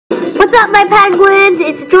What's up, my penguins?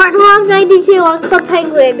 It's Jordan Long 92 on Club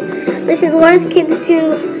Penguin. This is Lawrence King's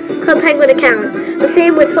 2 Club Penguin account. The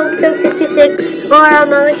same with Foxo 66 or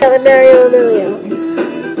Mama Michelle and Mario Emilio.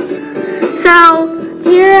 So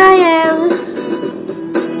here I am.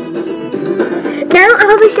 Now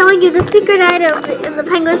I'll be showing you the secret items in the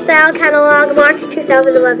Penguin Style Catalog, March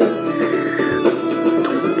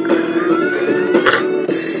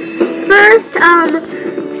 2011. First,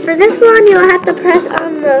 for this one, you'll have to press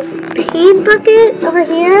on the paint bucket over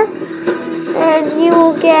here, and you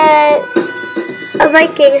will get a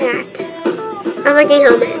Viking hat, a Viking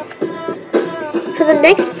helmet. For the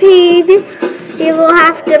next page, you will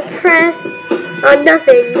have to press on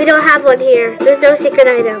nothing. We don't have one here. There's no secret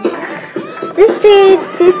item. This page,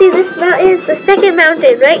 do you see this mountain? The second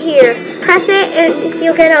mountain, right here. Press it, and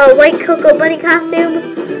you'll get a white Cocoa Bunny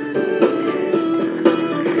costume.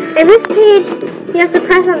 In this page, you have to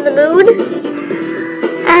press on the moon,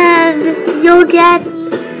 and you'll get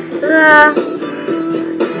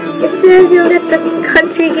it says you'll get the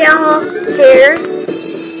country gal hair.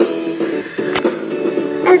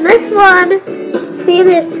 And this one, see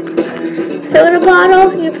this soda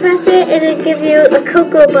bottle? You press it, and it gives you a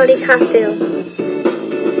Cocoa Bunny costume.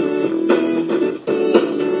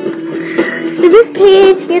 In this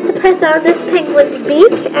page, you have to press on this penguin's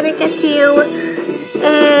beak, and it gets you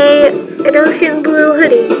an ocean blue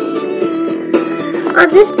hoodie. On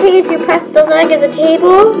this page, you press the leg of the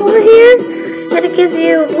table over here, and it gives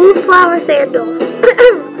you blue flower sandals.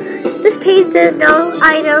 This page says no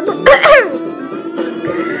item.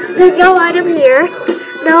 There's no item here.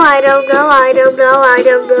 No item, no item, no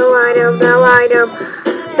item, no item, no item,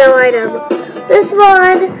 no item. This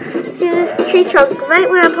one, see this tree trunk right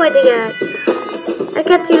where I'm pointing at. It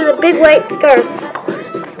gets you the big white scarf.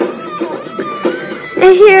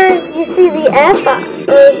 And here you see the F on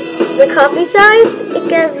the coffee side. It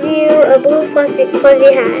gives you a blue fuzzy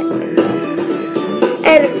hat.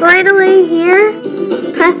 And finally here,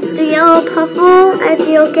 press the yellow puffle and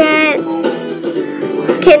you'll get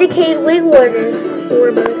candy cane wing warmers.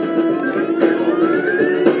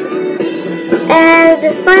 And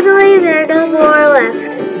finally, there are no more left.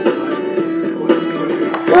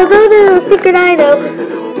 Well, those are the secret items.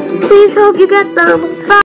 Please hope you get them. Bye.